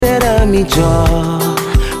melhor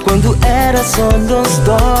quando era só nós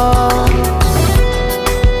dois.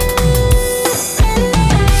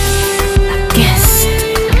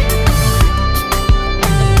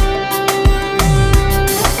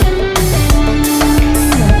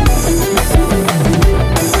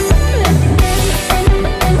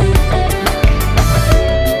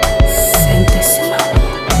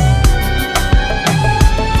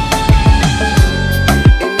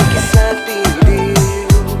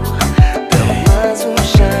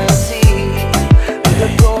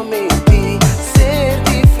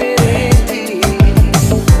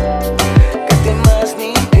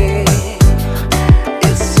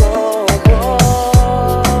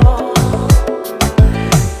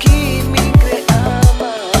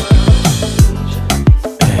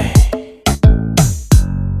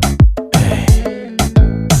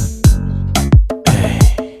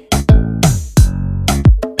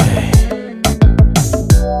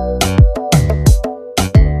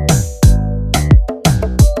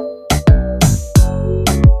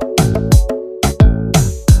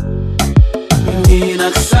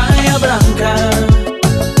 Menina que saia branca,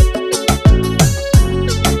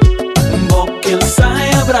 boca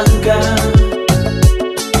saia branca,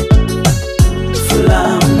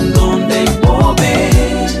 flam donde bobe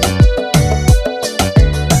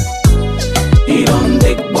e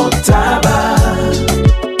donde botaba,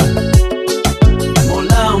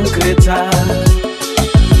 mola creta.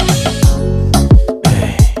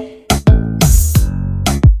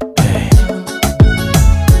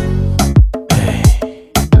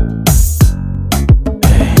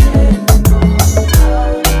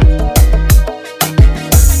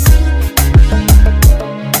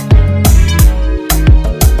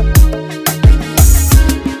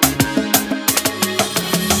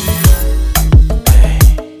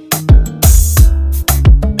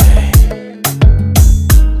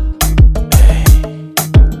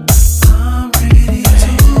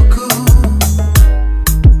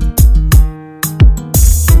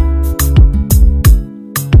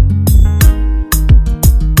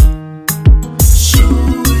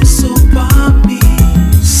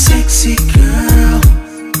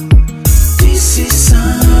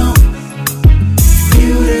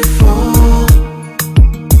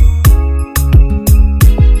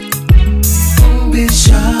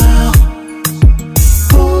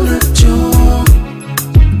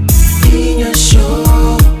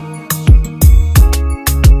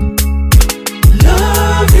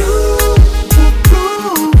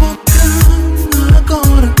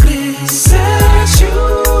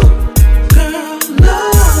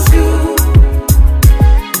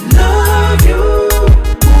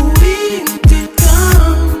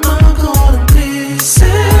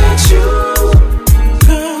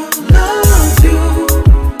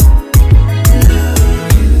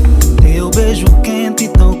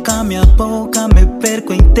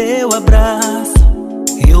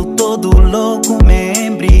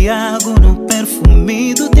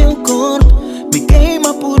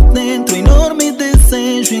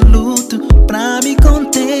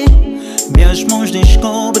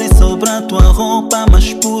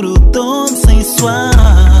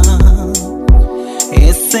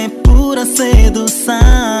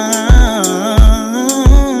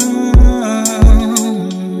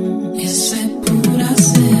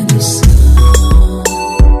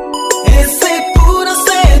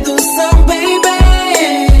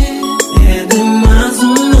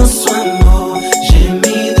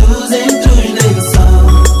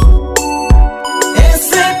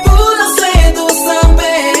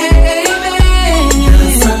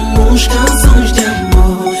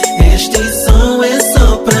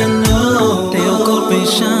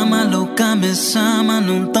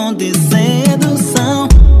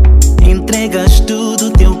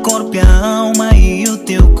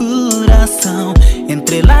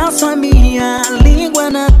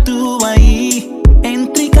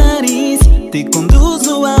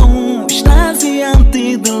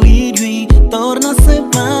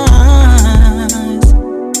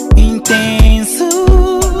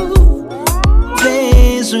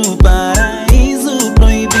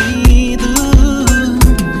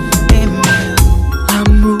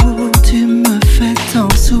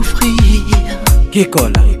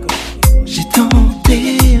 MIROKIKOLA. J'ai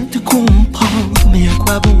tenté de comprendre, mais à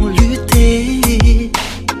quoi bon lutter?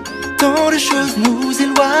 Tant de choses nous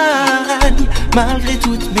éloignent, malgré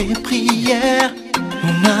toutes mes prières.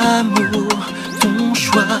 Mon amour, ton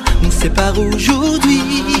choix nous sépare aujourd'hui.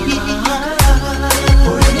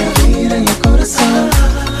 Por minha vida, meu coração,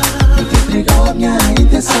 eu te entrego a minha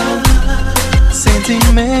intenção.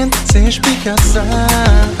 Sentimento sem explicação.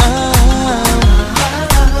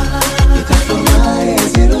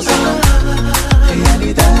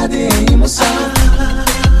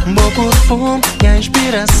 perfume e a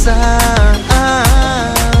inspiração.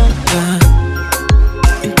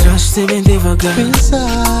 Entraste bem devagar.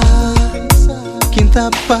 Pensar, quem tá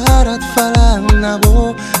para de falar na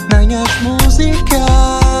boa, nas músicas.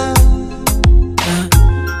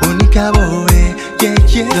 Única boa é,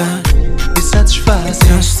 me satisfaz.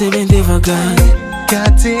 Entraste bem devagar.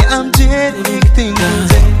 Kate amjet victim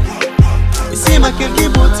em cima aquele que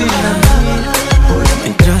bote na minha.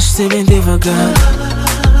 Entraste bem devagar.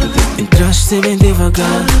 Entraste bem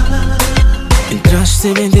devagar.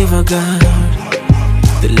 Entraste bem devagar.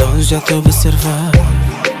 De longe a te observar,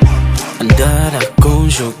 andar a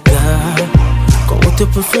conjugar com o teu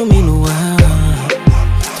perfume no ar.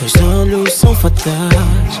 Teus olhos são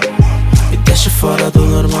fatais, me deixa fora do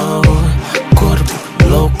normal. Corpo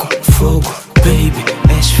louco, fogo, baby,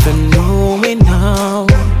 és fenomenal.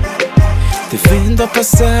 Te vendo a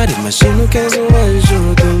passar, imagino que és o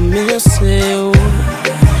anjo do meu céu.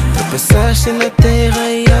 Tropeçaste na terra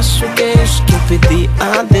e acho que és que eu pedi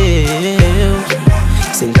a Deus.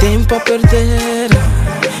 Sem tempo a perder,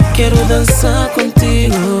 quero dançar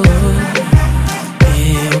contigo.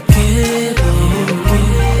 Eu quero.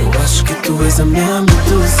 Eu acho que tu és a minha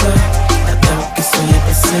medusa, até o que sonhei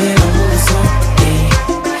pra ser a musa.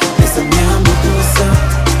 És a minha medusa,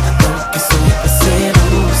 até o que sonhei pra ser a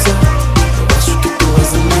musa. Eu acho que tu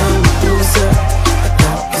és a minha medusa, até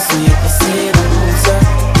o que sonhei pra ser a musa.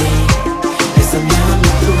 És a minha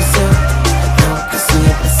medusa, até o que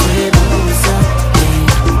sonhei pra ser a musa.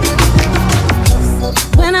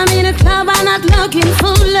 When I'm in a club, I'm not looking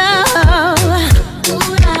for love.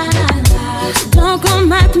 Ooh, la, la, la. Don't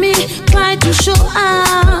come at me, try to show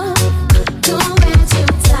up. Don't wear too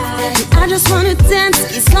tight. I just wanna dance,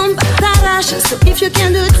 Kizomba, tarasha. So if you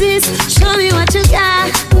can do this, show me what you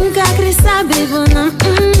got. Querer saber, vou não,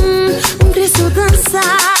 preciso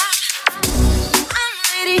dançar. I'm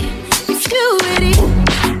ready, if you ready.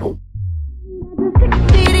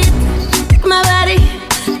 Beat it, my body,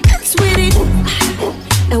 dance with it.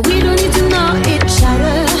 And we don't need to know each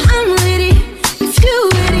other. I'm ready, if you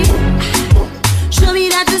ready. Show me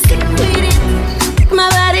that you stick with it. My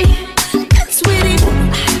body, dance with it.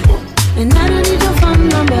 And I don't need your phone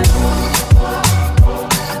number.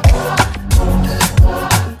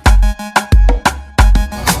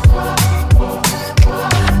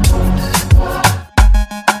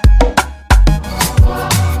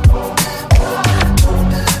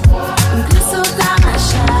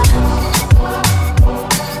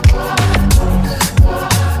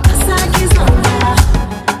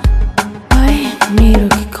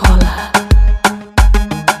 MIROKIKOla,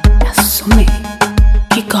 assumi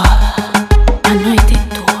que cola. A noite é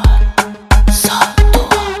tua, só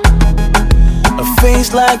tua. A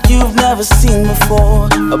face like you've never seen before,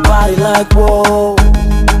 a body like whoa.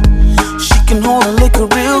 She can hold a liquor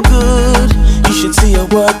real good, you should see her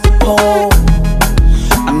work the pole.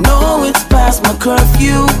 I know it's past my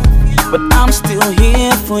curfew, but I'm still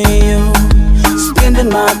here for you, spending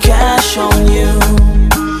my cash on you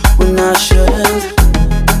when I shouldn't.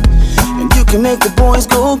 And you can make the boys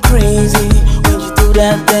go crazy when you do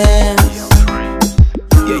that dance.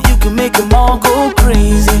 Yeah, you can make them all go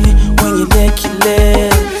crazy when you lick your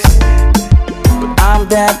lips. But I'm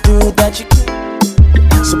that dude that you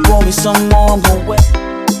can. So pour me some more, my way,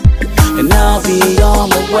 and I'll be on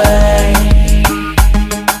my way.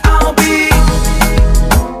 I'll be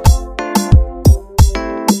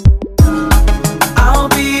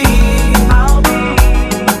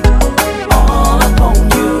all up on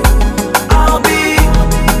you. I'll be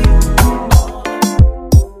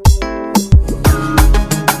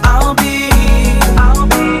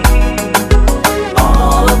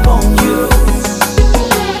all up on you.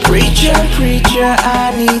 Preacher,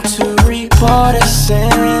 I need to report a sin.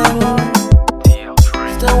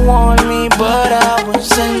 Still warn me, but I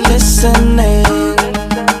wasn't listening.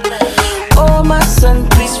 Oh, my son,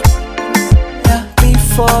 please,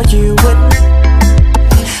 before you would.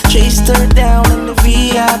 Chased her down in the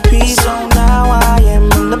VIP, so now I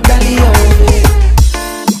am in the belly of it.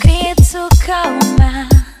 Queria tocar mais,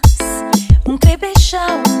 queria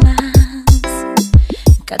beijar mais.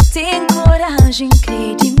 Nunca tem coragem,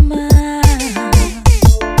 crer demais.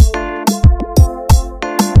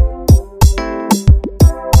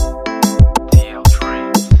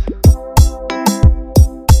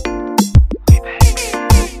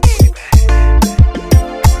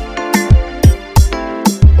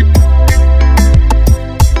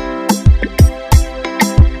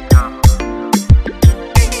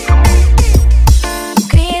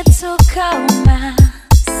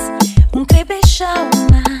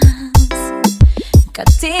 Nunca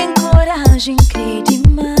tem coragem, crer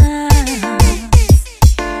demais.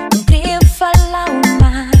 Não queria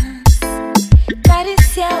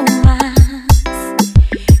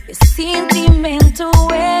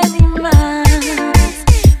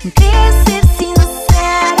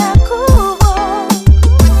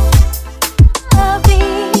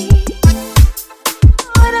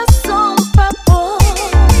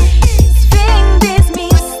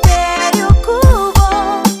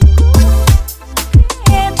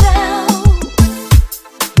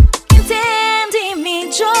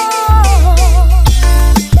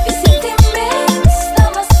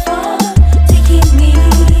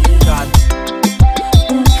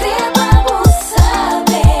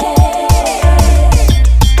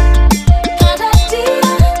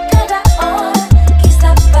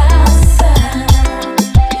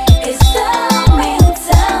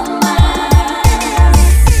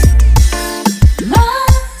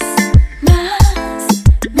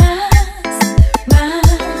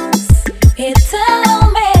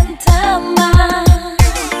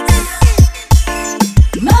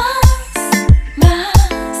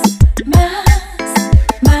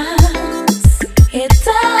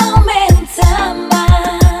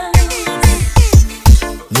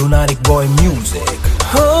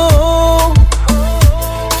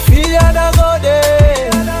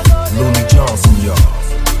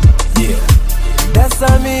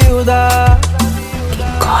essa miúda.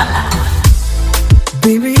 Kikola.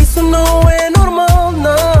 Baby, isso não é normal,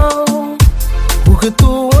 não. O que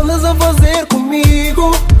tu andas a fazer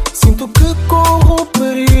comigo? Sinto que corro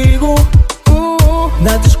perigo.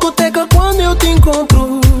 Na discoteca quando eu te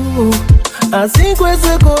encontro, assim com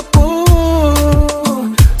esse corpo,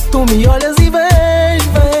 tu me olhas e vens,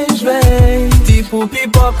 tipo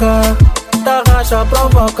pipoca. Tá racha,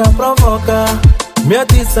 provoca, provoca. Me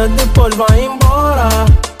atiça, depois vai embora.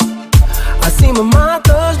 Assim me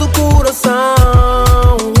matas do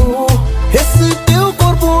coração. Esse teu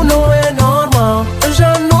corpo não é normal. Eu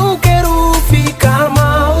já não quero ficar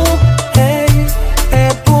mal. Hey,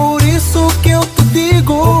 é por isso que eu te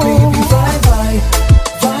digo, oh baby, vai, vai,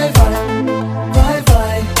 vai, vai, vai,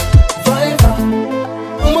 vai, vai, vai.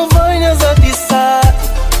 Me venhas atiçar.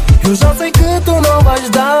 Eu já sei que tu não vais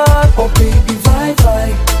dar. Oh baby, vai,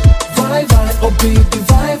 vai, vai, vai. Oh baby,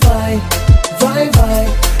 vai, vai, vai, vai.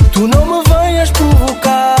 Tu não me venhas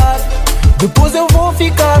provocar, depois eu vou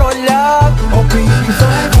ficar a olhar. Oh baby,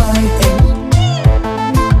 vai, vai.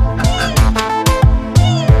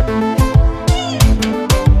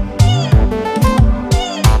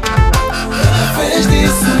 Fez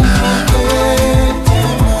disso um problema.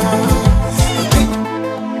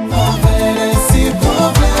 Houver esse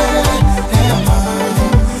problema.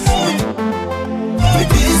 Me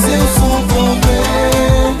diz eu sou um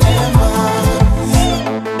problema.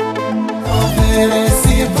 Houver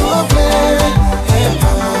esse problema.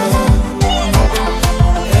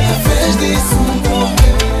 Ela fez disso um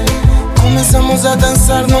problema. Começamos a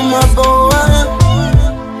dançar numa boa,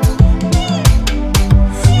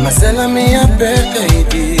 mas ela me aperta e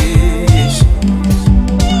diz: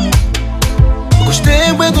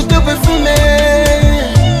 gostei bem do teu perfume,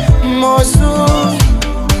 moço.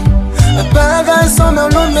 Apaga só meu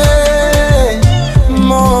nome,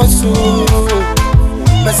 moço.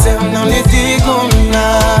 Mas eu não lhe digo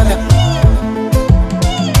nada.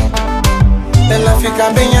 Ela fica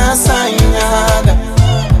bem assanhada.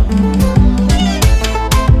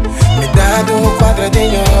 Me dá do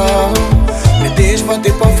quadradinho, me diz vou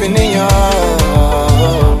te pôr fininho.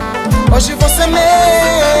 Hoje você me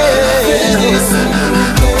fez isso.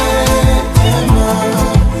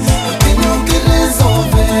 Eu tenho que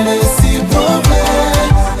resolver esse problema.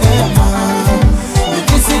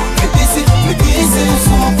 Me disse eu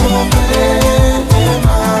sou um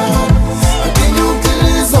problema. Eu tenho que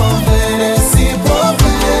resolver esse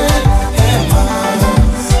problema.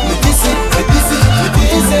 Me disse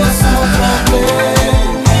eu sou um problema.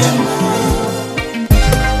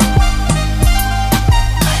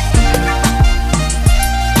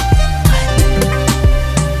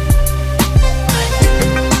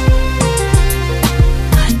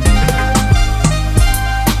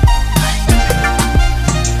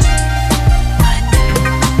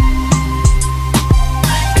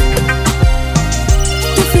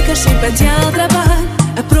 Sempre a te aldrabar,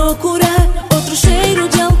 a procurar outro cheiro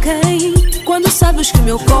de alguém, quando sabes que o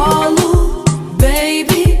meu colo,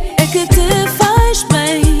 baby, é que te faz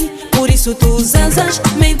bem. Por isso tu zanzas,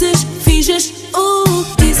 mentes, finges,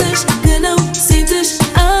 dizes que não sentes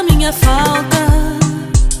a minha falta,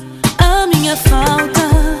 a minha falta.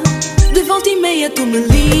 De volta e meia tu me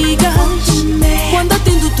ligas, quando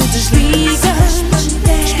atendo tu desligas.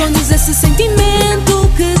 Escondes esse sentimento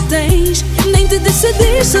que tens, nem te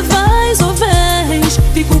decides se vais ou vens.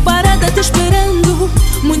 Fico parada te esperando,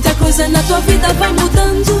 muita coisa na tua vida vai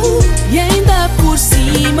mudando. E ainda por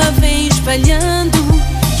cima vem espalhando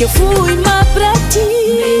que eu fui má pra ti.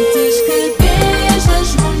 Mentes que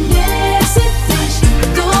beijas, mulher civis,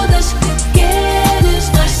 todas que queres,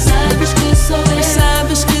 mas sabes que sou eu.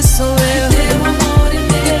 Sabes que sou eu. Teu amor é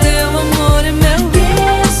meu, teu amor é meu.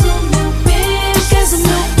 Queres o meu beijo, queres o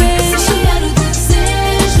meu beijo. Chegar o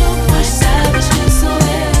desejo, mas sabes que sou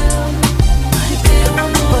eu. Teu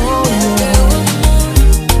amor é meu.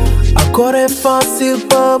 Agora é fácil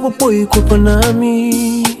para vou pôr culpa na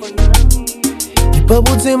mim, e para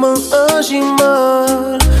vou dizer man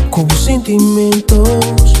agimar com os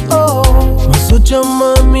sentimentos. Mas o te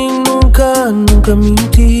ama a mim nunca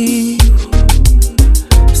mentiu.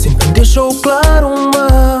 Sempre deixou claro,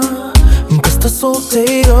 nunca está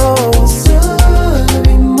solteiro.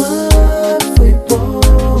 Sabe, mas foi bom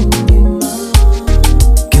demais.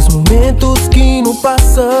 Que os momentos que não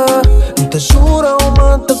passam, não te jura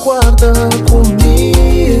uma te guarda comigo.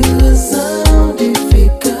 Razão de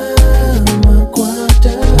ficar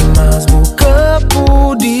magoada, mas nunca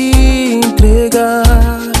pude entregar.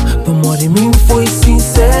 Pra amor em mim foi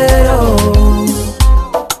sincero.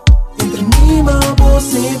 Entre mim e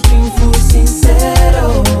você sempre fui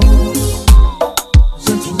sincero.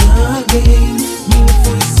 Já tinha alguém me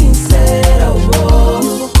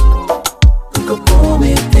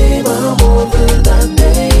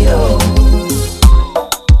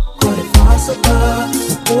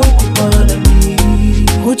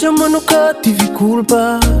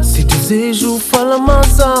culpa. Se desejo fala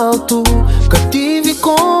mais alto, cative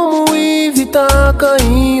como evitar que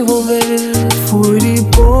envolver. Foi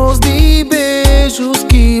depois de beijos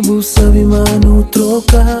que você sabe mano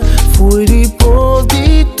trocar. Foi depois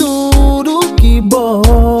de tudo que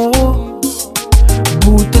bom.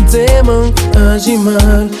 Buta dizer man, age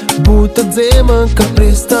mal. Buta dizer man, que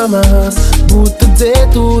presta mais. Buta dizer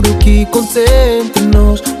tudo que acontece entre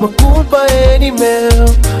nós, mas culpa é de meu.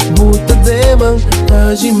 Buta dizer man,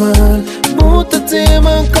 age mal. Buta dizer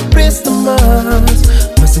man, que presta mais.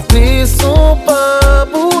 Mas sempre só para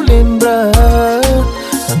lembrar.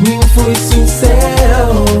 A mim foi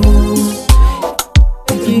sincero.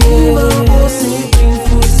 Mas sempre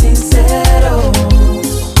fui sincero.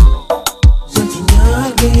 Já tinha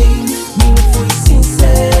alguém, mim fui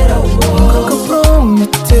sincero. Nunca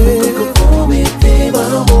prometei, mas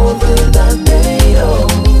amor verdadeiro.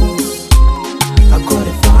 Agora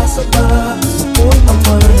é fácil pra pôr a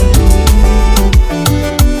mão em mim.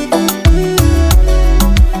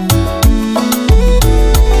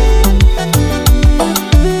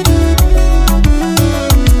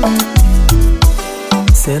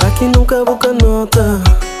 Será que nunca boca nota?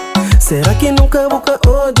 Será que nunca boca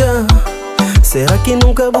olha? Será que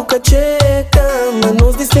nunca boca checa? Mas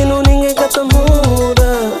nos destino ninguém que te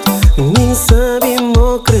muda. Nem sabe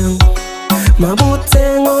mocrem, mas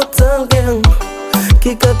botem outro alguém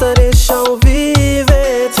que cata deixa o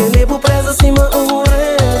viver. Te levo presa acima o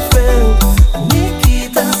refém. Me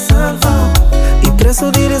quita salva e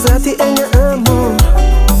preço de resgate em amor.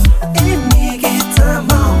 E me quita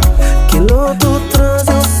mal que loto traz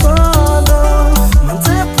eu solo. Mas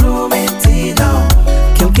é prometido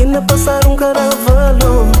que alguém não passar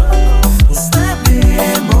caravalo. Sabe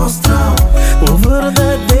mostrar um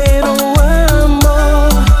verdadeiro amor.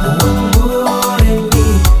 O amor em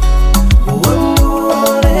mim, o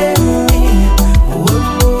amor em mim, o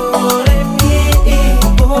amor em mim,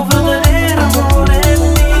 o verdadeiro amor em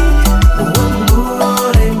mim, o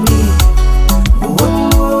amor em mim, o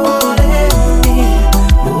amor em mim,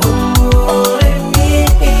 o amor em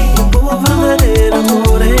mim, o verdadeiro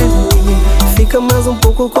amor em mim. Fica mais um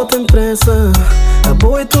pouco que eu tenho pressa. A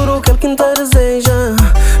boa é tudo que alguém te deseja.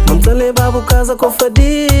 Não te levar a casa com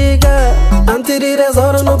fadiga. Antes de 10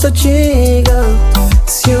 horas não te chega.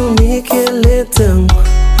 Se eu me querer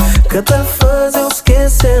que te faz eu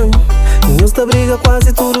esquecer. E nós te briga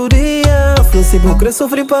quase todo dia. Se eu querer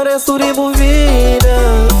sofrer parece tudo vida.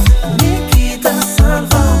 Me quita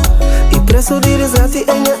salva e preço de resgate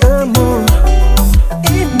em amor.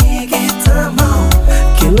 E me quita mal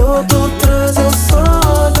que loto traz eu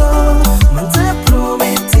solo. Mas é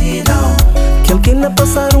prometido que alguém não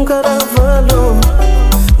passar caravalo.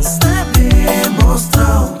 Sabe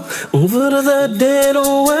mostrar um verdadeiro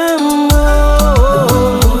amor.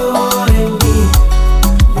 O amor em mim,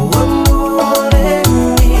 o amor em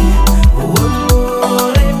mim, o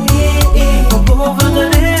amor em mim, o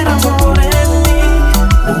verdadeiro amor em mim,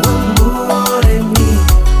 o amor em mim,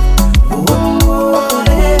 o amor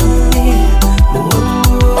em mim, o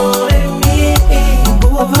amor em mim,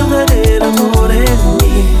 o verdadeiro amor em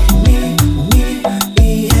mim,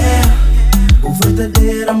 yeah. O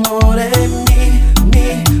verdadeiro amor em mim,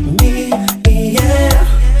 yeah.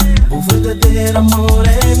 O verdadeiro amor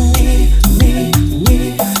em mim,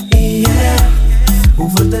 yeah. O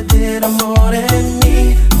verdadeiro amor em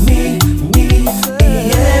mim,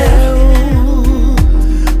 yeah.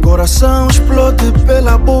 Coração explode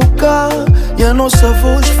pela boca e a nossa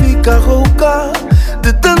voz fica rouca.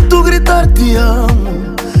 De tanto gritar te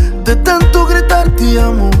amo, de tanto gritar te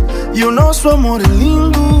amo. E o nosso amor é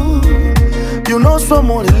lindo, e o nosso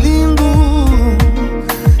amor é lindo,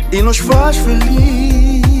 e nos faz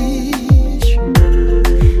feliz.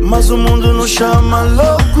 Mas o mundo nos chama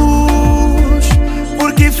loucos,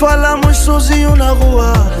 porque falamos sozinho na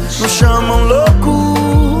rua. Nos chamam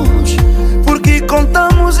loucos, porque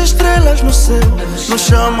contamos estrelas no céu. Nos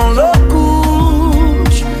chamam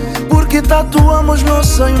loucos, porque tatuamos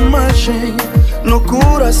nossa imagem no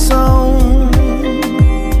coração.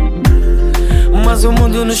 Mas o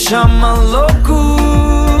mundo nos chama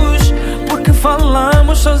loucos, porque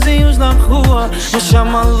falamos sozinhos na rua. Nos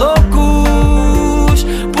chama loucos,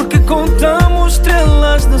 porque contamos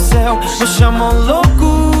estrelas no céu. Nos chamam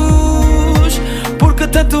loucos, porque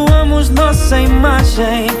tatuamos nossa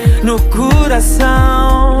imagem no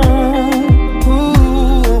coração.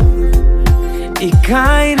 E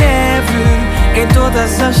cai neve em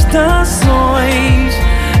todas as estações,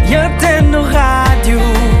 e até no rádio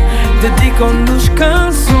dedicam-nos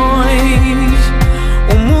canções.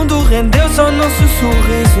 O mundo rendeu-se ao nosso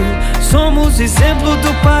sorriso. Somos exemplo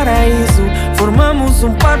do paraíso. Formamos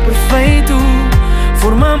um par perfeito.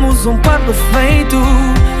 Formamos um par perfeito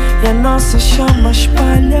e a nossa chama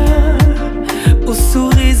espalha. O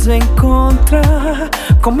sorriso encontra.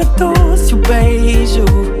 Como é doce o beijo,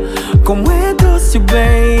 como é doce o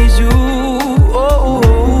beijo. Oh,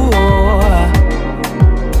 oh,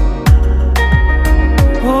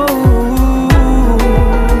 oh, oh,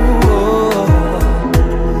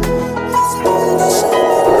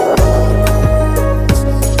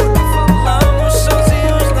 falamos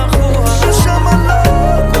sozinhos na rua. Se chama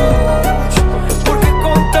loucos, porque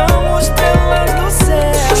contamos estrelas no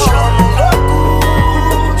céu. Se chama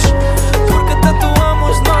loucos, porque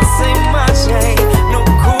tatuamos nossa imagem no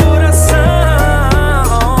coração.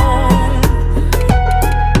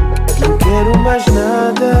 Não quero mais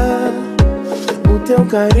nada, o teu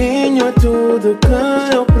carinho é tudo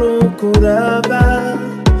que eu procurava.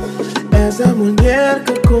 És a mulher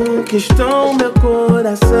que conquistou meu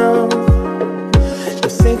coração. Eu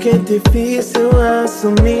sei que é difícil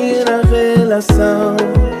assumir a relação,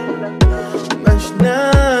 mas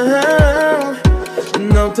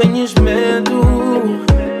não tenhas medo.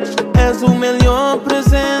 És o melhor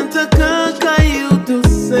presente que caiu do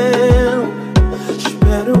céu.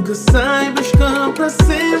 Espero que saibas que para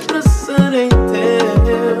sempre serei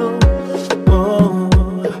teu. Oh,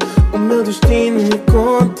 o meu destino é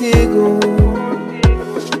contigo.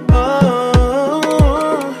 Oh,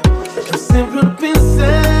 eu sempre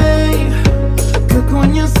pensei que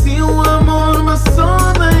conheci o amor, mas só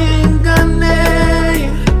me enganei.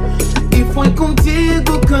 E foi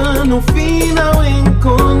contigo que no final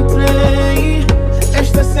encontrei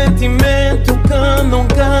este sentimento que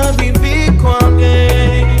nunca vivi com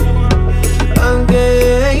alguém.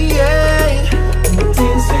 Alguém,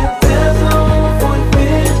 tenho certeza não foi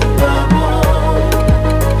feito amor.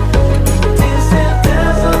 Tenho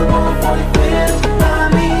certeza não foi feito pra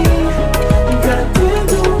mim. Nunca te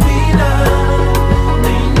duvidar,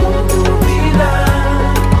 nenhum duvidar.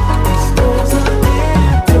 Esposa é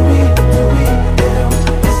tu e eu.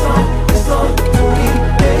 É só tu e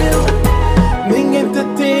eu. Ninguém te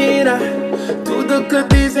tira, tudo que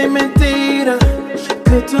dizem mentira,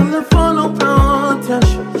 que telefonam pra outras.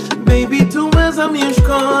 Baby, tu és a minha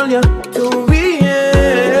escolha, tu e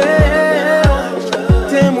eu.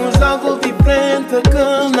 Temos algo diferente que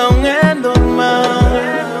não é normal.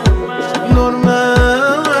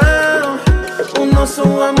 Normal. O nosso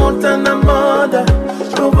amor tá na moda,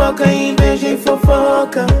 provoca inveja e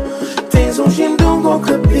fofoca. Tens um chindungo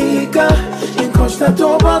que pica, encosta a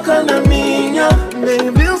tua boca na minha.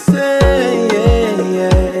 Baby, eu sei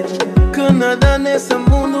que nada nesse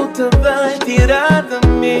mundo te vai tirar de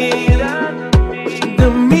mim. De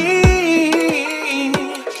mim.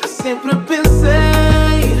 Eu sempre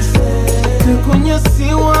pensei que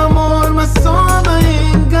conheci o amor, mas só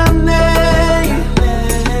me enganei.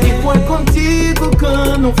 E foi contigo que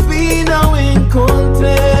no final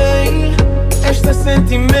encontrei este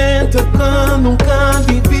sentimento que nunca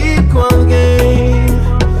vivi com alguém.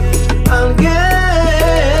 Alguém.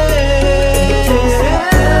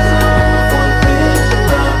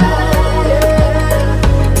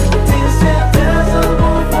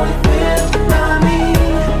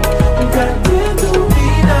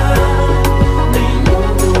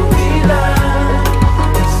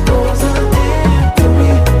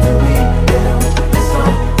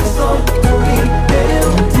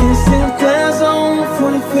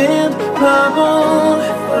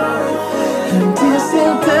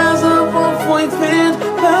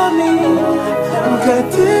 Nunca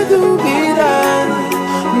te duvidar,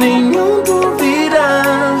 nenhum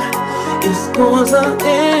duvidar. Esposa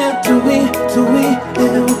é tu e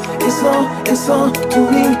eu. É só tu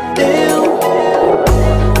e eu.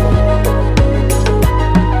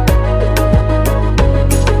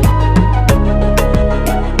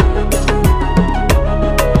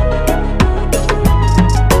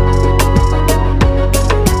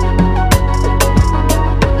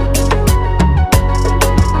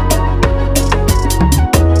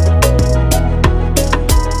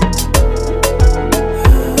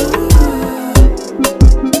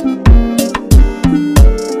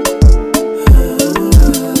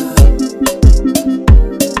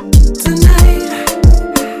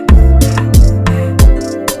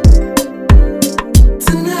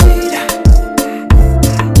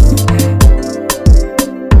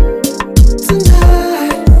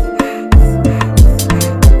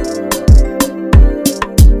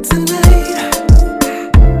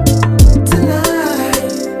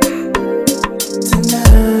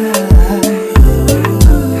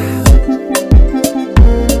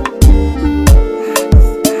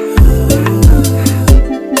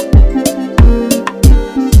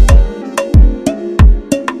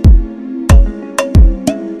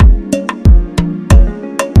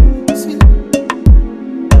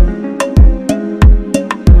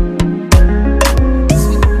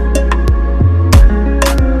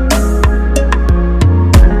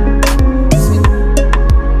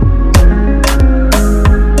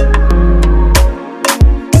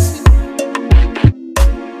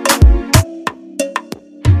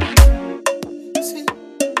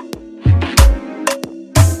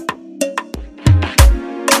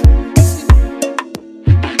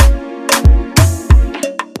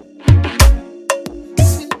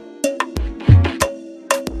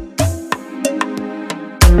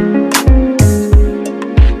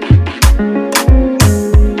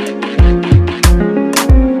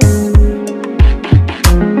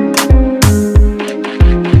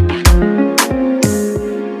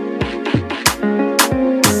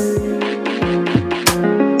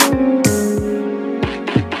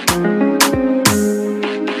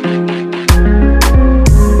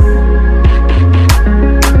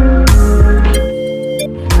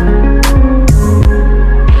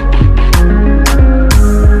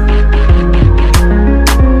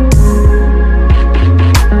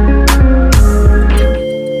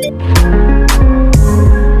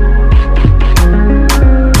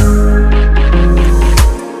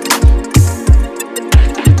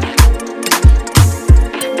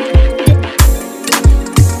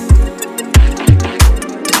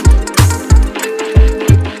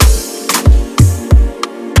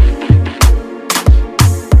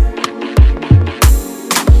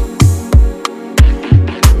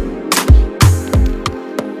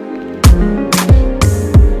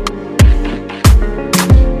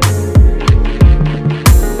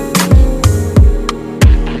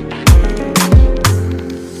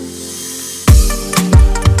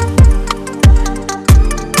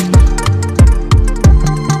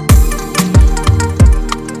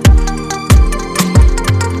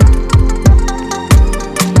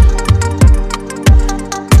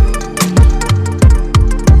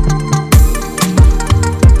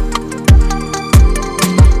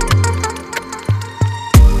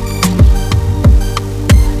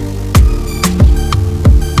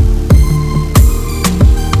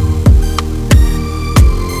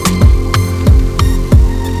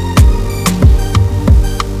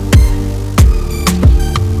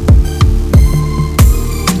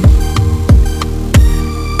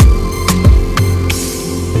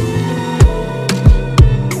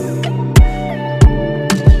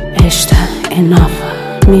 nova,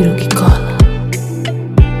 MIROKIKOLA.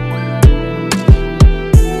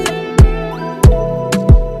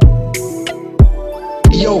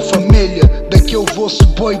 Yo família, daqui eu vou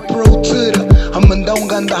boy pro tira a mandar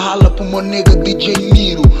ganda rala pro meu nega DJ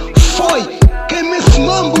Miro. Foi, queima esse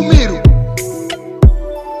mambo Miro.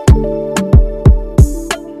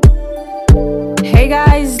 Hey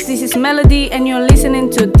guys, this is Melody and you're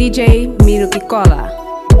listening to DJ MIROKIKOLA.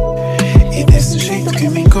 E desse jeito que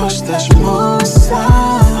me encostas, moça,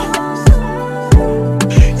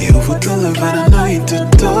 eu vou te levar a noite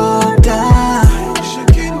toda. Já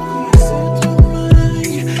quero conhecer tua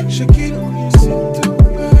mãe, já quero conhecer teu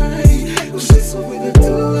pai. Você só cuida da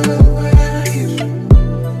tua paz.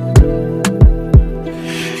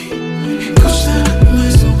 Encosta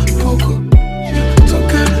mais pouco,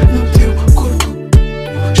 tocar no teu corpo.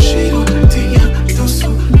 O cheiro de doce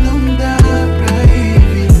não dá pra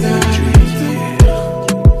evitar.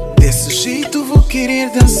 Desse jeito vou querer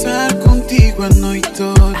dançar contigo a noite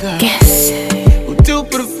toda. O teu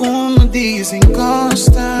perfume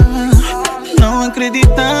desencosta. Não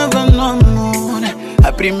acreditava no amor.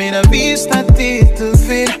 À primeira vista até te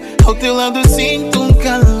ver, ao teu lado sinto um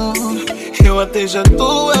calor. Eu até já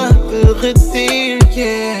tô a derreter,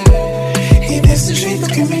 yeah. E desse jeito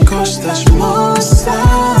que me encostas, moça,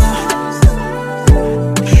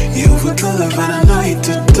 eu vou te levar a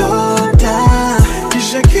noite toda. E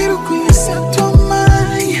já quero conhecer a tua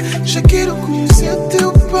mãe, já quero conhecer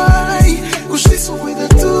teu pai. Gostei só da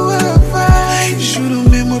tua paz. Juro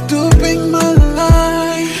mesmo, tu bem my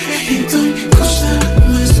life. Então encosta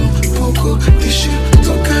mais pouco, deixa eu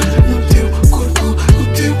tocar no teu corpo. O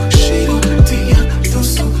teu cheiro de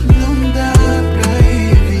doce não dá pra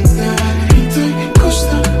evitar. Então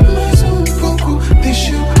encosta mais pouco,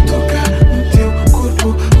 deixa eu tocar no teu corpo.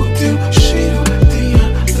 O teu cheiro de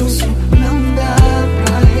doce não dá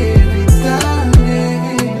pra evitar.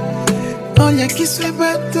 Olha que isso é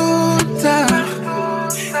batota,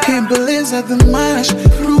 que beleza demais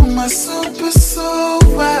pra uma só pessoa.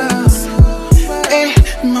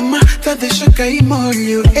 Mamá, tá deixa cair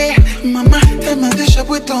molho. Mamá, tá me deixa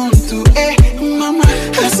boi tonto. Mamá,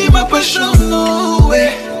 assim me apaixonou.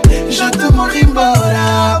 Já te morri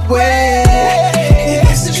embora, e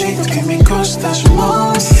desse jeito que me encostas,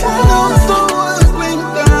 moça, não tô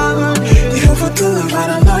aguentando. Eu vou te levar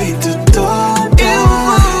a noite toda.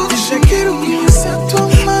 E já quero conhecer a tua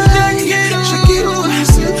mãe, já quero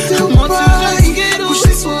conhecer teu pai.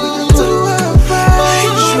 Gostei só da tua paz.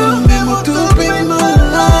 Juro mesmo, tu bem my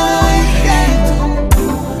life.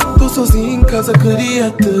 Tô sozinho em casa, queria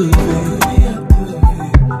te ver.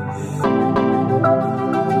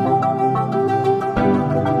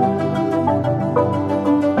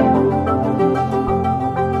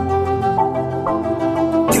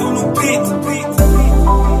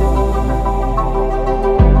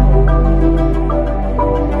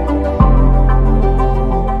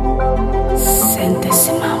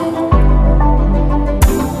 Sente-se, mambo.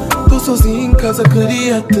 Tô sozinho em casa,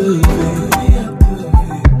 queria te ver.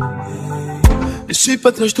 Deixei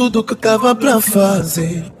pra trás tudo que tava pra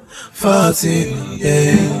fazer,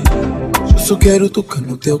 yeah. Eu só quero tocar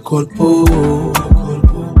no teu corpo,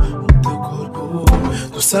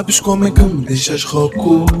 Tu sabes como é que me deixas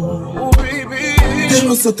rouco.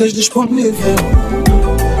 Diz-me se estás disponível,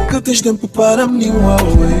 que tens tempo para mim,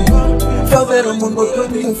 Fazer-me no teu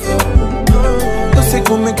nível. Eu sei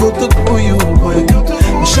como é que eu te apoio,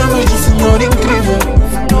 Me chamas de senhor incrível.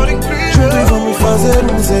 Juntos vamos fazer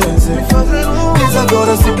um zezé. Diz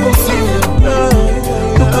agora se possível.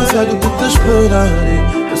 Tô cansado de te esperar.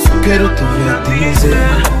 Eu só quero te ver dizer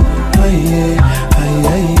ai, ai, ai,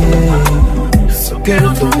 ai. Eu só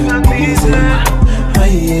quero te ver dizer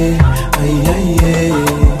ai, ai, ai, ai.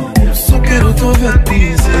 Eu só quero te ver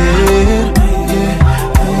dizer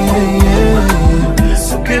ai, ai, ai. Eu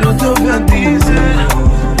só quero te ver dizer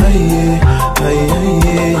ai, ai, ai,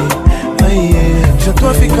 ai. Já tô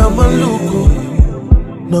a ficar maluco,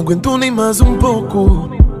 não aguento nem mais um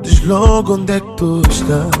pouco. Diz logo onde é que tu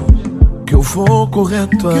está, que eu vou correr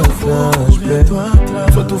atrás, baby.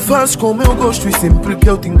 Só tu fazes como eu gosto e sempre que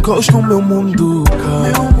eu te encosto o meu mundo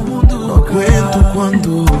cai. Não aguento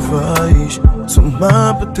quando vais, só me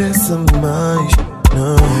apetece mais.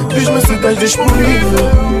 Não. Diz-me se estás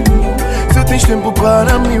disponível, se tens tempo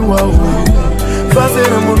para mim, fazer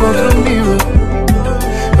amor noutro nível.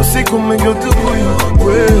 Eu sei como é que eu te cuido,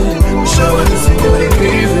 Me chama de senhor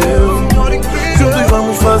incrível. Juntos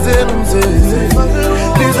vamos fazer um zezé.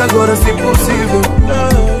 Diz agora se possível.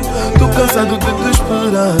 Tô cansado de te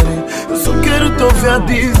esperar. Eu só quero te ouvir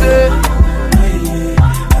dizer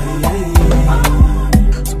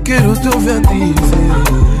só quero te ouvir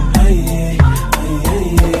dizer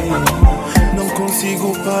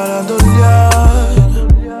consigo parar de olhar.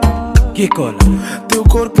 Que cola? Teu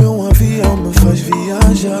corpo é um avião, me faz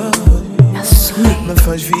viajar. Me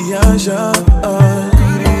faz viajar.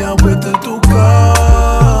 Queria te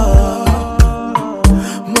tocar,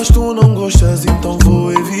 mas tu não gostas, então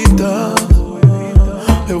vou evitar.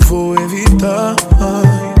 Eu vou evitar.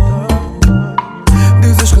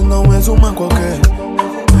 Dizes que não és uma qualquer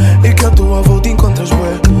e que à tua volta encontras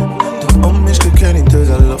bué de homens que querem te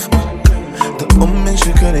dar love, de homens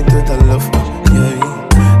que querem te dar love.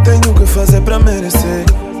 Tenho que fazer pra merecer,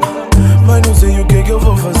 mas não sei o que é que eu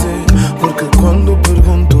vou fazer, porque quando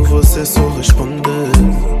pergunto você só responde.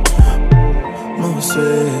 Não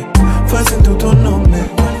sei, faz sentido o teu nome,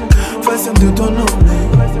 faz sentido o teu nome,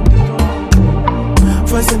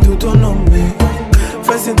 faz sentido o teu nome,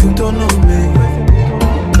 faz sentido o teu nome,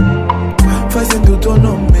 faz sentido o teu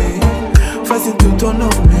nome, faz sentido o teu nome,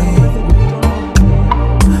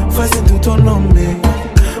 faz sentido o teu nome,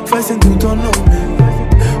 faz sentido o teu nome.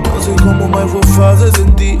 Não sei como, mas vou fazer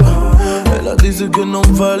sentir. Ela disse que não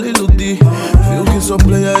vale iludir, viu que sou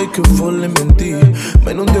player e que vou lhe mentir,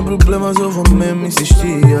 mas não tem problemas, eu vou mesmo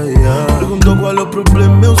insistir. Perguntou qual é o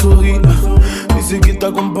problema, eu sorri. Disse que tá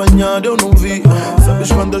acompanhado, eu não vi.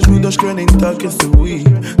 Sabes quantas miúdas querem tá que esse Wii.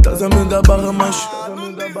 Tás a me dar barra, mas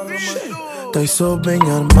tás só bem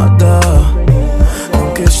armada.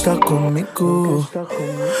 Não quer estar comigo,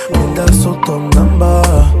 me dá só tua namba.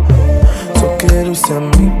 Só quero ser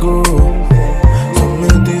amigo, só me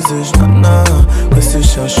dizes naná. Com esse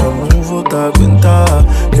chacho eu não vou te aguentar,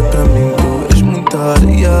 que pra mim tu és muita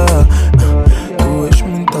areia, tu és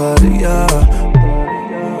muita areia.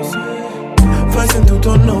 Faz sentido o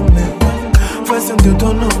teu nome, faz sentido o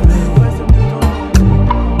teu nome,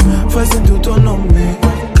 faz sentido o teu nome,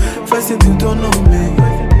 faz sentido o teu nome.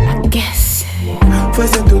 Aquece. Faz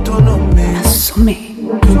sentido o teu nome. Assume.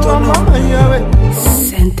 O teu nome.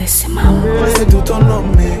 Sente esse mambo. Faz sentido o teu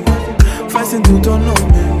nome, faz sentido o teu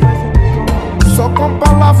nome. Só com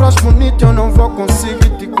palavras bonitas eu não vou conseguir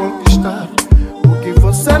te conquistar, porque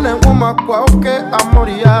você não é uma qualquer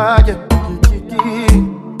amoriaia.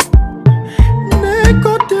 Nem que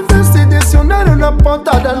eu tivesse dicionário na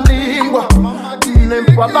ponta da língua, nem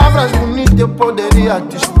palavras bonitas eu poderia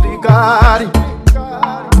te explicar.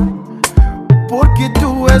 Porque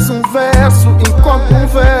tu és um verso, encontro um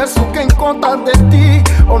verso. Quem conta de ti,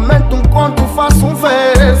 aumenta um conto, faço um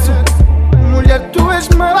verso. Mulher, tu és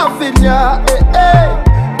maravilha,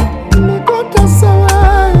 me conta só,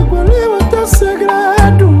 igual o teu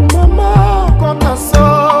segredo, mamá. Conta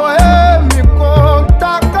só, me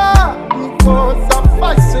conta cá, me conta,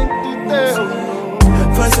 faz sentido.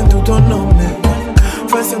 Faz sentido o teu nome,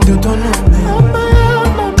 faz sentido o teu nome,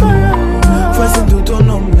 faz sentido o teu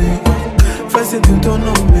nome, faz sentido o teu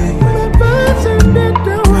nome,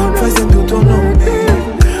 faz sentido o teu nome,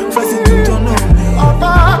 faz sentido o teu nome,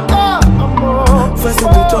 faz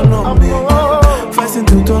sentido o teu nome, faz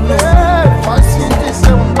sentido o teu nome, faz sentido o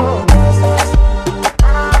teu nome.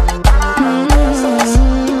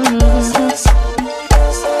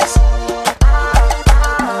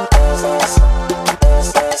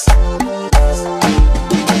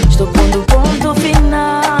 Estou pondo o ponto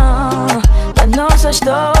final da nossa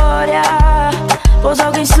história, pois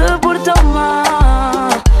alguém se portou mal,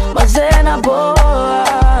 mas é na boa.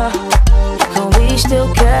 Com isto eu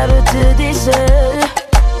quero te dizer,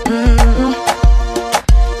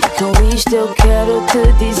 com isto eu quero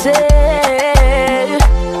te dizer,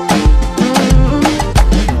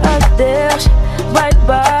 adeus, bye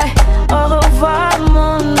bye, au revoir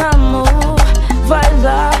mon amour. Vai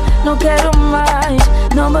lá, não quero mais,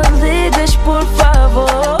 não me ligues por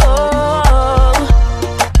favor.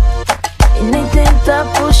 E nem tenta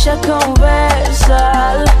puxar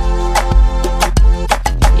conversa,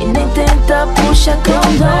 e nem tenta puxar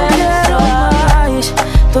conversa. Não quero mais,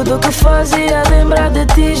 tudo que fazia lembrar de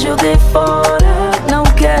ti joguei fora. Não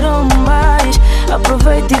quero mais,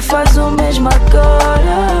 aproveita e faz o mesmo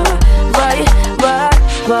agora. Vai, vai,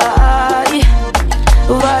 vai,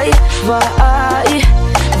 vai, vai,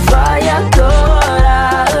 vai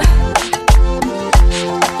agora.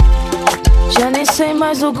 Já nem sei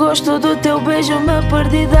mais o gosto do teu beijo, me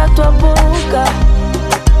perdi da tua boca.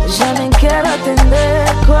 Já nem quero atender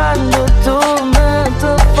quando tu me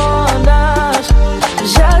telefonas.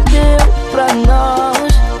 Já deu pra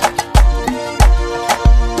nós,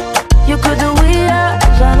 e o que doía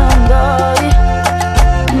já não dói.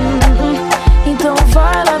 Então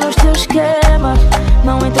vai lá nos teus esquemas,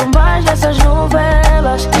 não entro mais nessas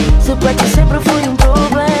novelas. Se pra ti sempre fui um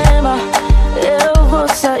problema, eu vou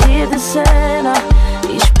sair de cena.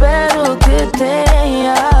 Espero que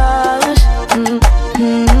tenhas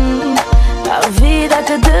a vida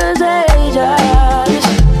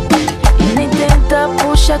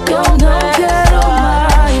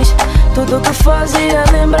fazia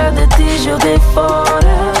lembrar de ti, joguei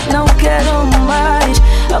fora. Não quero mais,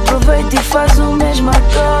 aproveita e faz o mesmo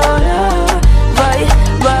agora. Vai,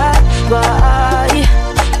 vai, vai,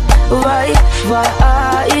 vai,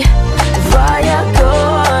 vai, vai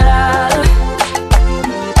agora.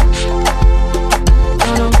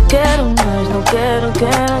 Eu não quero mais, não quero,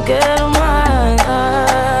 quero, quero mais.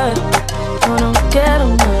 Eu não quero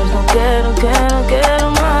mais, não quero, quero,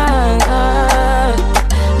 quero mais.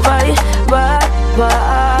 Vai, vai,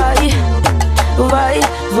 vai, vai,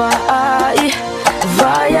 vai,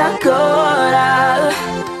 vai agora.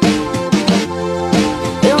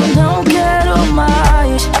 Eu não quero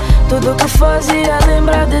mais, tudo que fazia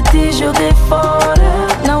lembrar de ti, joguei fora.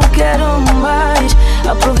 Não quero mais,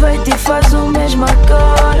 aproveita e faz o mesmo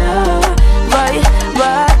agora. Vai,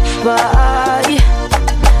 vai, vai,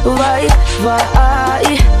 vai,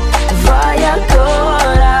 vai, vai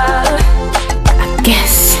agora.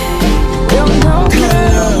 Aquece. Eu não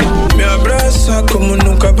quero. Me abraça como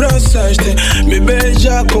nunca abraçaste, me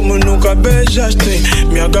beija como nunca beijaste,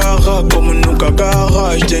 me agarra como nunca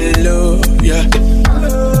agarraste, yeah.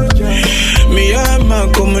 Me ama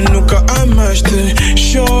como nunca amaste,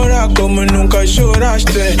 chora como nunca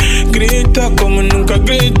choraste, grita como nunca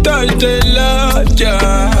gritaste,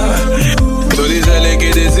 yeah. Todos eles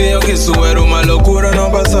que diziam que isso era uma loucura, não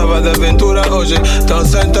passava de aventura, hoje estão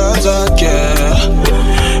sentados aqui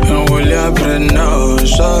a olhar pra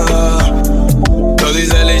nós.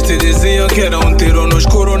 Todos eles te diziam que era um tiro no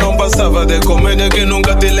escuro, não passava de comédia que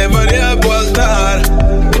nunca te levaria pro altar.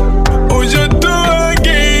 Hoje eu tô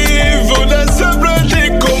aqui, vou dançar pra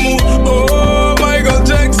ti como oh Michael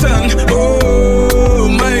Jackson, oh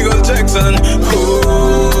Michael Jackson,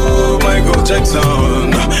 oh Michael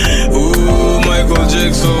Jackson, oh Michael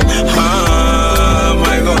Jackson, ah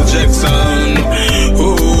Michael Jackson,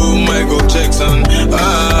 oh Michael Jackson,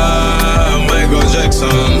 ah Michael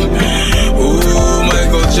Jackson, oh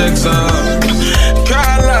Michael Jackson.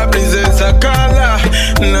 Cala, princesa, cala,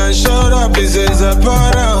 não chora, princesa,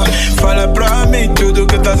 para. Fala pra mim tudo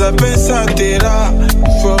que estás a pensar, tira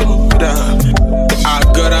fora.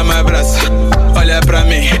 Agora me abraça, olha pra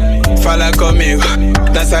mim, fala comigo,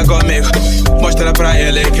 dança comigo, mostra pra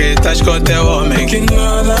ele que estás com teu homem, que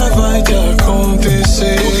nada vai te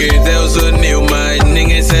acontecer. Porque Deus uniu, mas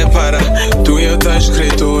ninguém separa. Tu e eu tá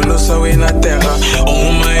escrito no céu e na terra.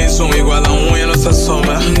 1 mais 1 igual a 1 e a nossa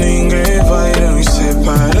soma ninguém vai nos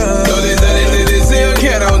separar. Todos eles te diziam que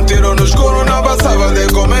era um tiro no escuro, não passava de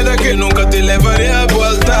comédia que nunca te levaria pro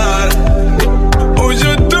altar. Hoje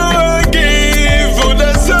eu tô aqui, vou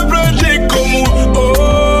dançar pra ti como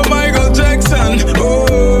oh Michael Jackson,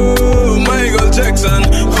 oh Michael Jackson,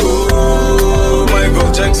 oh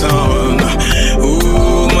Michael Jackson,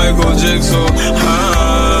 oh Michael Jackson,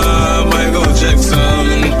 ah Michael Jackson,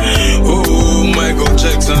 oh Michael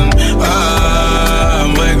Jackson, ah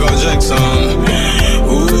Michael Jackson,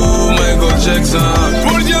 oh Michael Jackson.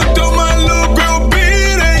 Porque eu tô maluco, eu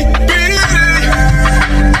pirei, pirei.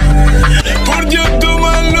 Porque eu tô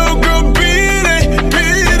maluco, eu pirei,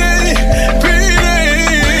 pirei,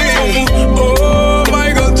 pirei. Oh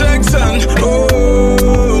Michael Jackson,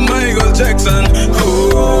 oh Michael Jackson,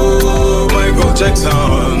 oh Michael Jackson,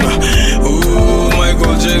 oh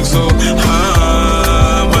Michael Jackson,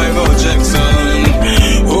 ah Michael Jackson,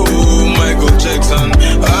 oh Michael Jackson,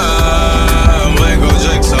 ah Michael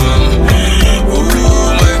Jackson, oh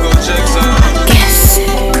Michael Jackson. Aquece.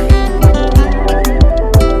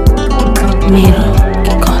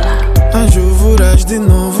 MIROKIKOLA. Anjo voraz de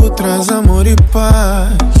novo traz amor e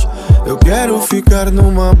paz. Eu quero ficar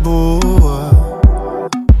numa boa.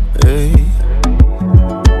 Ei.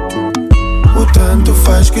 O tanto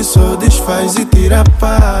faz que só desfaz e tira a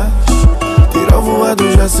paz. Tira o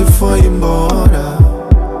voado, já se foi embora.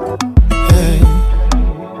 Ei.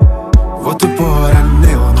 Vou te pôr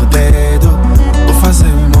anel no dedo, vou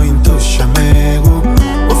fazer muito chamego,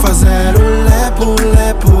 vou fazer o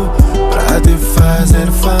lepo-lepo pra te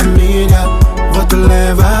fazer família. Vou te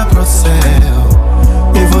levar pro céu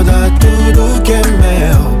e vou dar tudo que é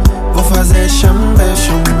meu. Vou fazer chambé,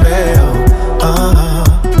 chambé.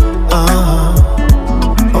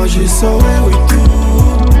 Hoje sou eu e tu,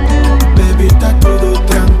 baby, tá tudo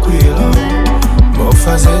tranquilo. Vou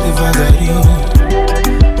fazer devagarinho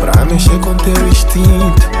pra mexer com teu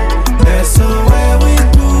instinto. É só eu e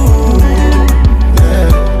tu,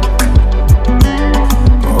 yeah.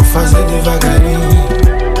 Vou fazer devagarinho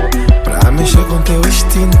pra mexer com teu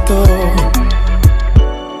instinto.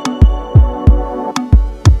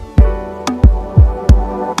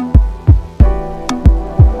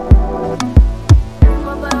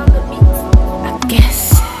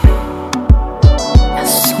 Aquece.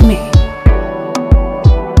 Assume.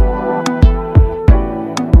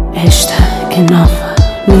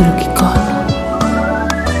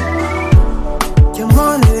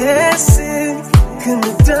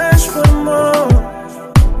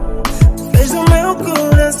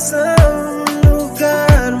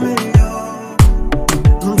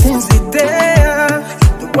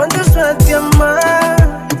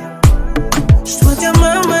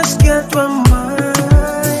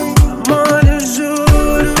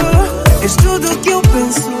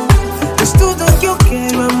 penso, és tudo que eu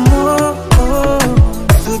quero, amor.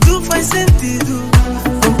 Tudo faz sentido,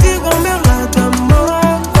 contigo ao meu lado,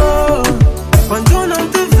 amor. Quando não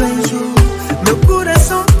te vejo, meu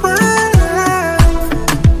coração para.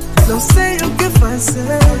 Não sei o que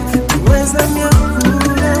fazer, tu és a minha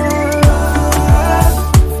cura.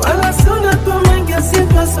 Fala só na tua mãe que assim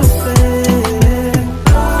tô a sofrer.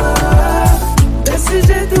 Desse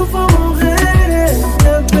jeito eu vou morrer,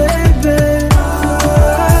 baby.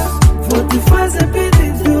 Vou te fazer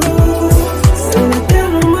pedido, ser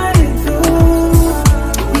eterno marido.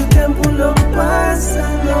 E o tempo não passa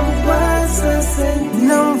sem ti.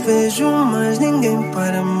 Não vejo mais ninguém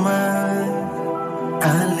para amar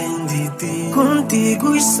além de ti. Contigo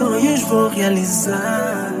os sonhos vou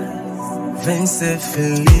realizar. Vem ser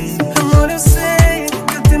feliz. Amor, eu sei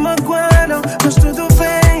que te magoaram, mas tudo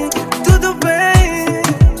bem, tudo bem.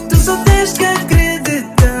 Tu só tens que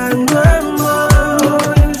acreditar no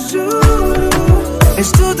amor, eu juro.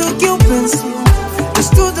 És tudo que eu penso, és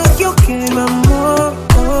tudo que eu quero, amor.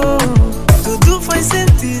 Tudo faz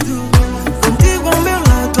sentido, contigo ao meu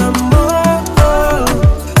lado, amor.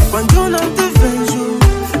 Quando não te vejo,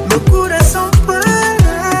 meu coração para.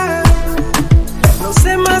 Não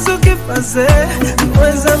sei mais o que fazer, tu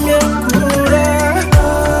és a minha cura.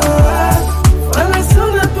 Fala só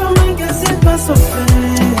na tua mãe que assim tô a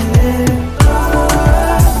sofrer.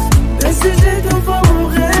 Desse jeito eu vou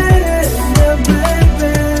morrer, meu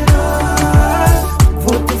baby.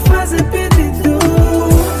 Vou te fazer pedido,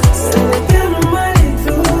 ser eterno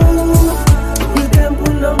marido. E o tempo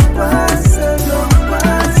não passa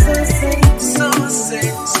sem ti. Só você,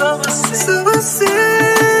 só você, só você.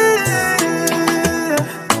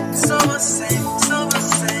 Só você, só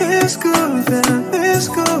você.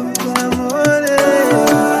 Desculpa, amor.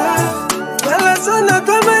 Fala só na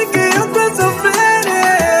tua mãe que eu tô a sofrer.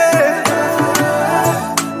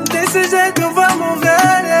 Desse jeito eu vou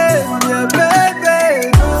morrer, minha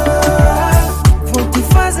baby. Vou te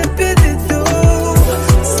fazer pedido,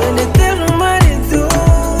 ser eterno marido.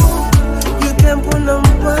 E o tempo não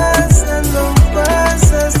passa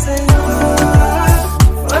sem ti.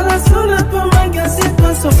 Fala só na tua mãe que assim tô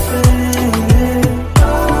a sofrer.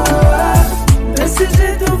 Desse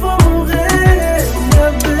jeito eu vou morrer, minha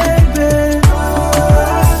baby.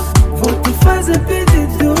 Vou te fazer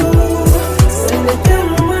pedido, ser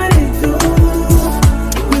eterno marido.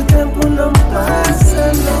 E o tempo não passa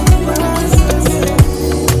sem.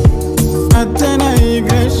 Até na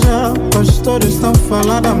igreja, pastores estão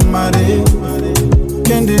falando a Maria.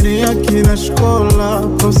 Quem diria que na escola,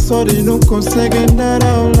 professores não conseguem dar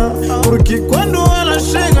aula. Porque quando ela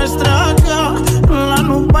chega, estraga. Lá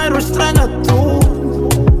no bairro estraga tudo.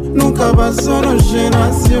 Nunca passou no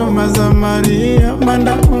ginásio, mas a Maria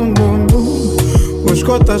manda um bumbum. Os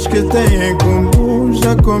cotas que têm em bumbum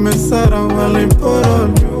já começaram a limpar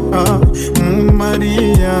olho.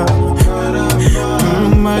 Maria,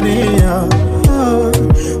 Maria,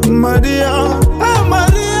 Maria,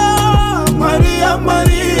 Maria,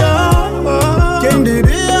 Maria. Quem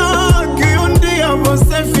diria que um dia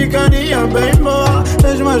você ficaria bem boa?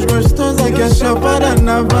 És mais gostosa que a chapada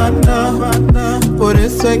na banda. Por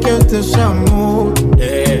isso é que eu te chamo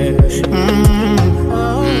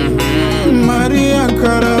Maria,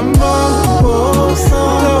 caramba.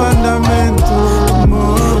 Teu andamento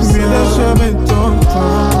me deixa bem tonto.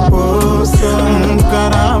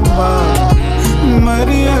 Caramba,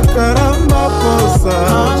 Maria, caramba,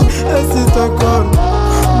 poças. Esse teu corpo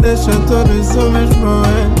deixa todos os homens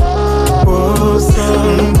moer. Poça,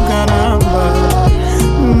 caramba,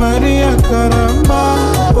 Maria, caramba,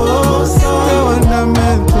 poça. Teu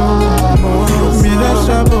andamento me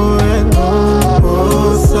deixa boendo.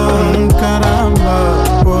 Poça, caramba,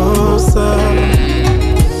 poça.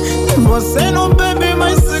 Você não bebe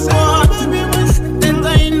mais C4. Tenta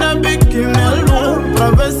ainda biquinelo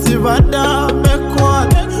pra ver se vai dar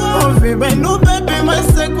B4. Ouve bem, não bebe mais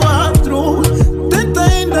C4. Tenta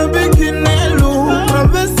ainda biquinelo pra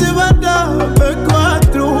ver se vai dar B4.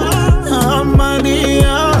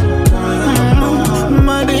 Maria,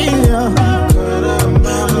 Maria,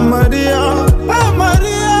 Maria,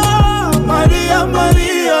 Maria, Maria,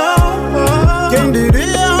 Maria. Quem diria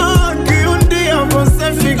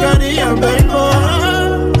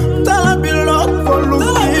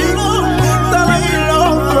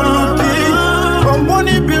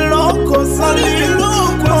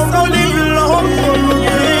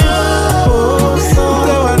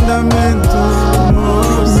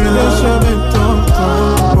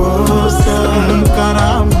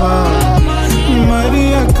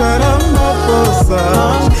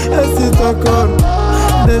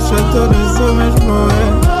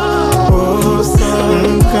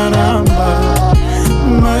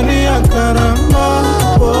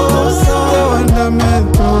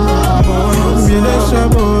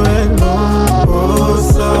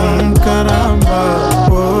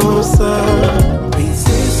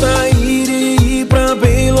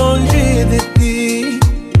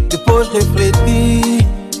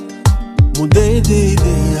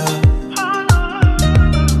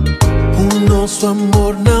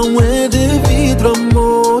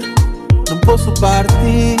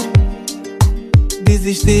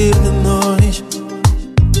desistir de nós.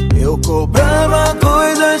 Eu cobrava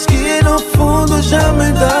coisas que no fundo já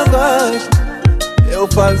me davas. Eu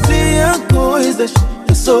fazia coisas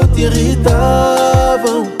que só te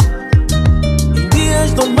irritavam. Em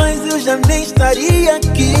dias normais eu já nem estaria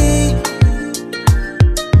aqui,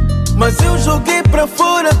 mas eu joguei pra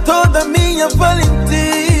fora toda a minha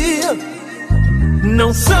valentia.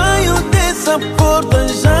 Não saio dessa porta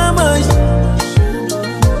jamais.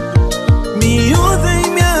 Me usa e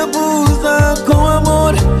me abusa com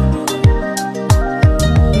amor.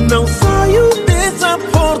 Não saio dessa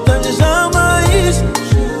porta jamais.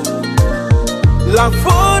 Lá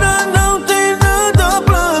fora não tem nada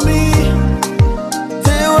pra mim.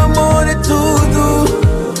 Teu amor é tudo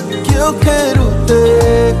que eu quero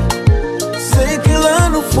ter. Sei que lá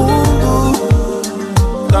no fundo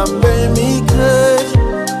também me queres.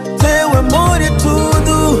 Teu amor é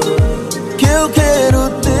tudo que eu quero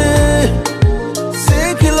ter.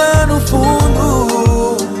 Sei que lá no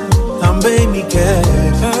fundo também me queres.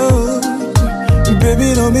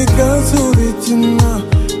 Baby, não me canso de te amar.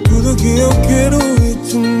 Tudo que eu quero é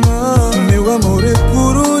te amar. Meu amor é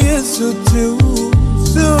puro e é só teu.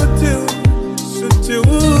 Só teu, só teu.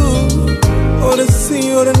 Ora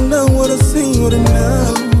sim, ora não, ora sim, ora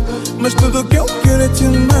não. Mas tudo que eu quero é te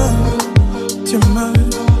amar. Te amar,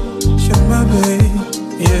 te amar, baby,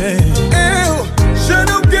 yeah. Eu já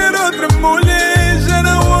não quero outra mulher, já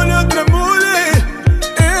não olho outra mulher.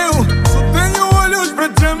 Eu só tenho olhos pra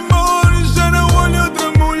te amor, já não olho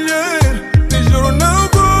outra mulher. Te juro não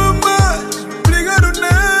vou mais brigar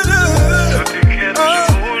nada. Só te quero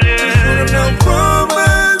mulher. Te juro não vou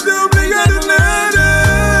mais obrigado nada.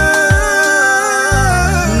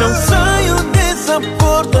 Não saio dessa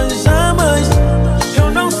porta jamais. Eu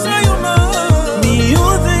não saio não. Me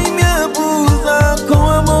usa e me abusa com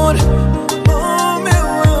amor. Oh meu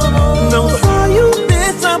amor. Não saio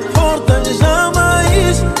dessa porta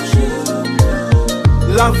jamais.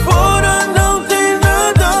 Lá fora não tem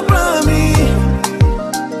nada pra mim.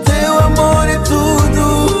 Teu amor é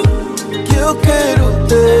tudo que eu quero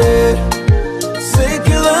ter. Sei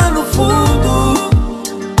que lá no fundo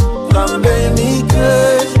também me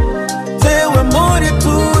queres. Teu amor é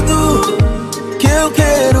tudo que eu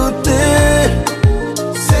quero ter.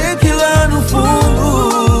 Sei que lá no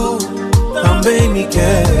fundo também me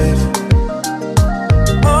queres.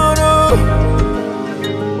 Oh não,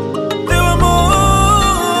 teu amor,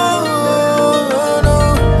 oh,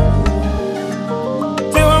 não.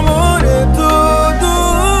 Teu amor é tudo.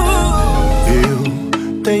 Eu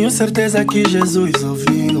tenho certeza que Jesus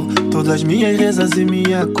ouviu todas as minhas rezas e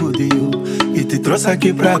me acudiu e te trouxe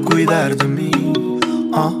aqui pra cuidar de mim.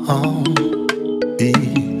 E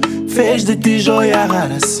fez de ti joia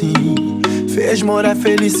rara assim, fez morar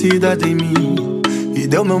felicidade em mim e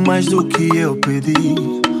deu-me mais do que eu pedi.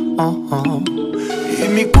 E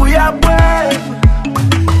me cuia bué,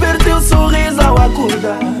 ver teu sorriso ao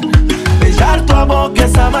acordar, beijar tua boca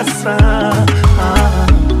essa maçã.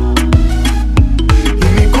 E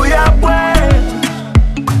me cuia bué,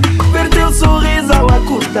 ver teu sorriso ao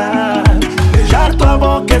acordar, beijar tua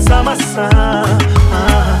boca essa maçã.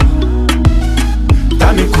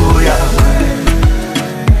 Tá me cuia,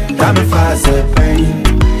 tá me fazer bem.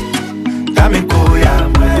 Tá me cuia,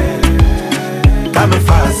 tá me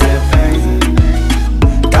fazer bem.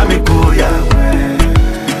 Tá me cuia,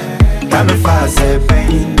 tá me fazer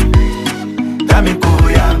bem. Tá me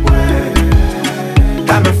cuia,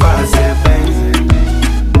 tá me fazer bem.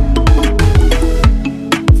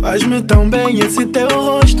 Faz-me tão bem esse teu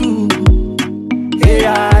rosto,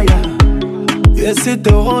 yeah, yeah. Esse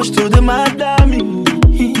teu rosto de madame,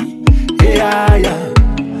 yeah, yeah.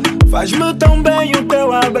 Faz-me tão bem o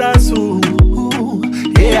teu abraço,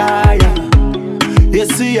 yeah, yeah.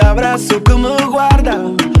 Esse abraço que me guarda,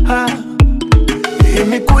 e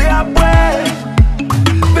me cuia bué,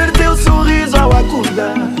 ver teu sorriso ao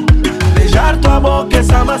acordar, beijar tua boca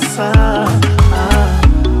essa maçã.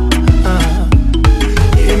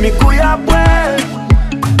 E me cuia bué,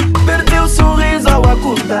 ver teu sorriso ao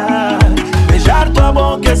acordar, beijar tua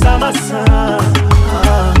boca essa maçã.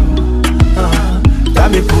 Tá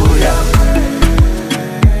me cuia,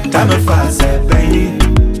 tá me fazer bem.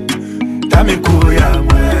 Tá me cuia,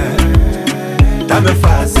 tá me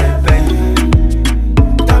fazer bem.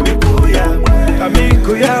 Tá me cuia,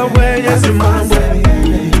 esse mambo.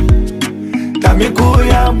 Tá me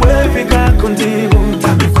cuia, ficar contigo. Tá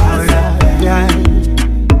me cuia,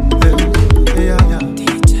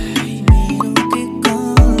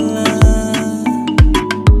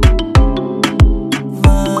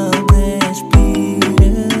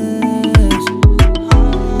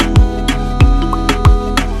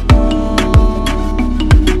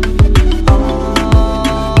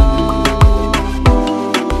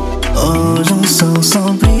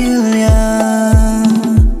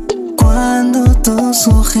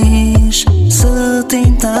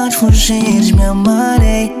 tentar fugir, me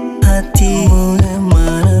amarei a ti, mulher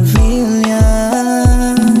maravilha.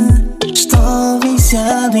 Estou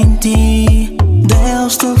viciado em ti,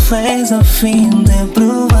 Deus te fez a fim de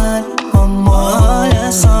provar o amor. Olha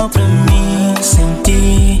só pra mim, sem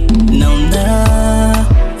ti não dá.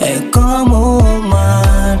 É como o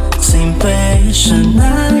mar, sem peixe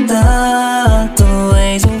nada. Tu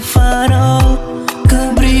és o farol que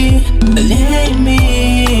brilha em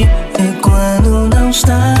mim. E quando não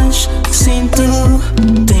estás, sinto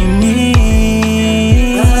em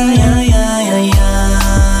mim. Ai, ai, ai, ai,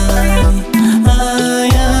 ai. Ai,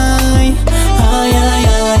 ai, ai, ai, ai,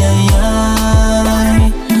 ai,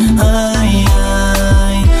 ai. Ai, ai,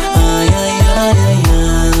 ai, ai, ai, ai,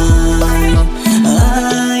 ai.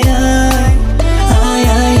 Ai, ai,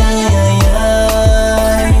 ai, ai,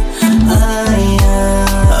 ai, ai, ai.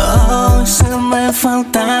 Oh, se me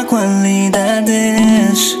faltar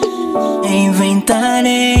qualidades,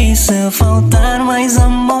 inventarei. Se faltar mais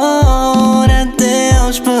amor, a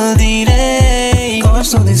Deus pedirei.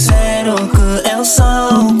 Gosto de ser o que eu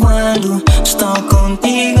sou quando estou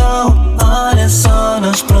contigo. Olha só,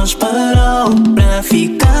 nos prosperou pra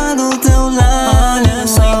ficar do teu lado. Olha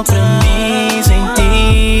só pra mim, sem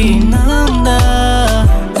ti não dá.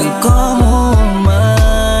 É como o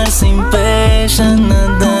mar, sem peixe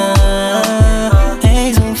nada.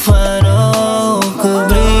 És um farol que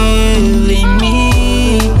brilha em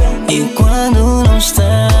mim. E quando não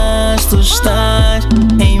estás, tu estás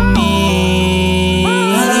em mim.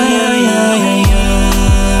 Ai, ai, ai, ai, ai.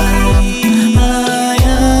 Ai,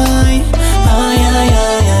 ai, ai,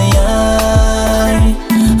 ai, ai, ai, ai.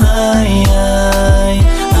 Ai, ai, ai,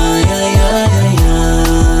 ai, ai,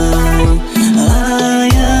 ai.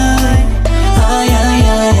 Ai, ai, ai, ai,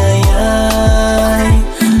 ai, ai.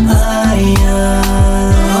 Ai,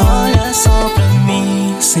 ai. Olha só pra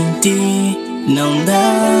mim, sem ti não dá.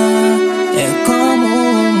 É como o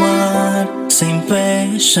mar, sem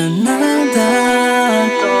peixe nada.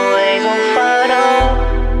 Tu és um farol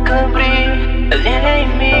que brilha em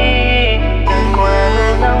mim. E quando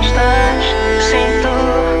não estás, sinto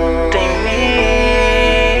em mim.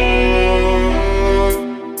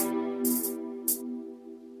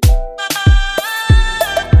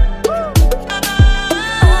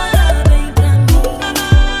 Olha bem pra mim.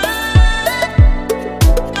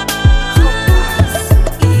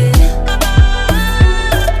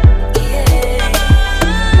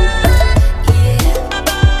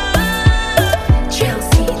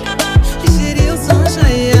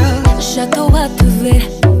 Já estou a te ver,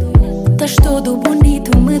 estás todo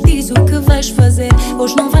bonito, me diz o que vais fazer.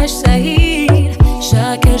 Hoje não vais sair,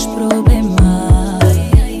 já queres problemas.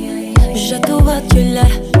 Já estou a te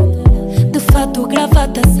olhar, de fato,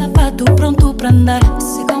 gravata, sapato, pronto pra andar.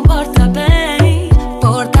 Se comporta bem,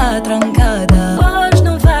 porta trancada. Hoje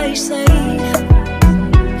não vais sair,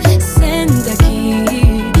 senta aqui.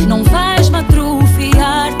 Não vais me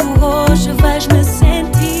atrofiar, tu hoje vais me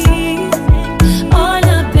sentir.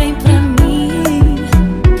 Olha bem pra mim,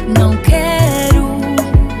 não quero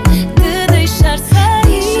te deixar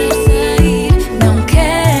sair. Não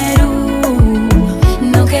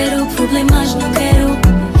quero problemas, não quero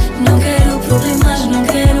problemas, não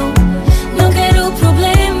quero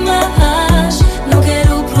problemas, não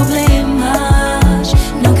quero problemas.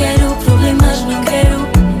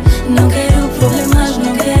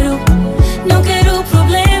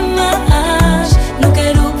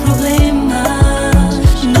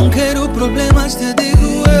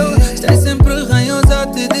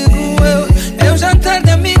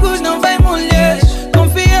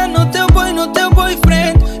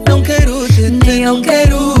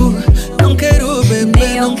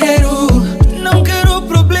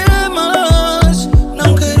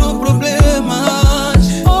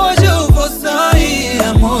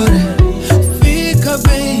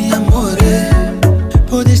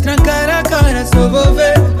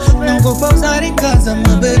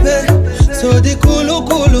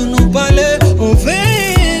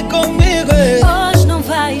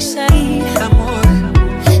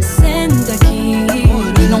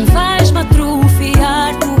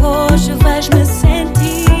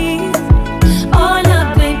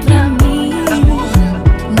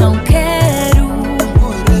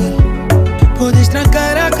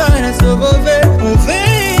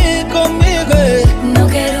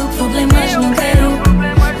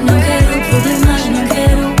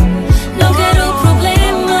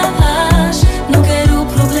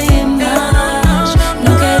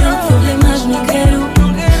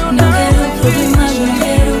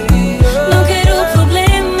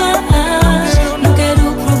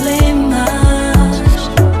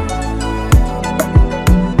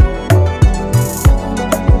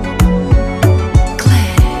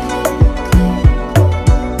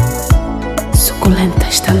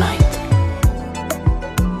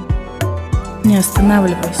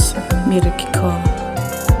 MIROKIKOLA.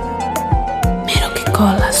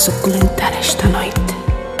 MIROKIKOLA suculentar esta noite.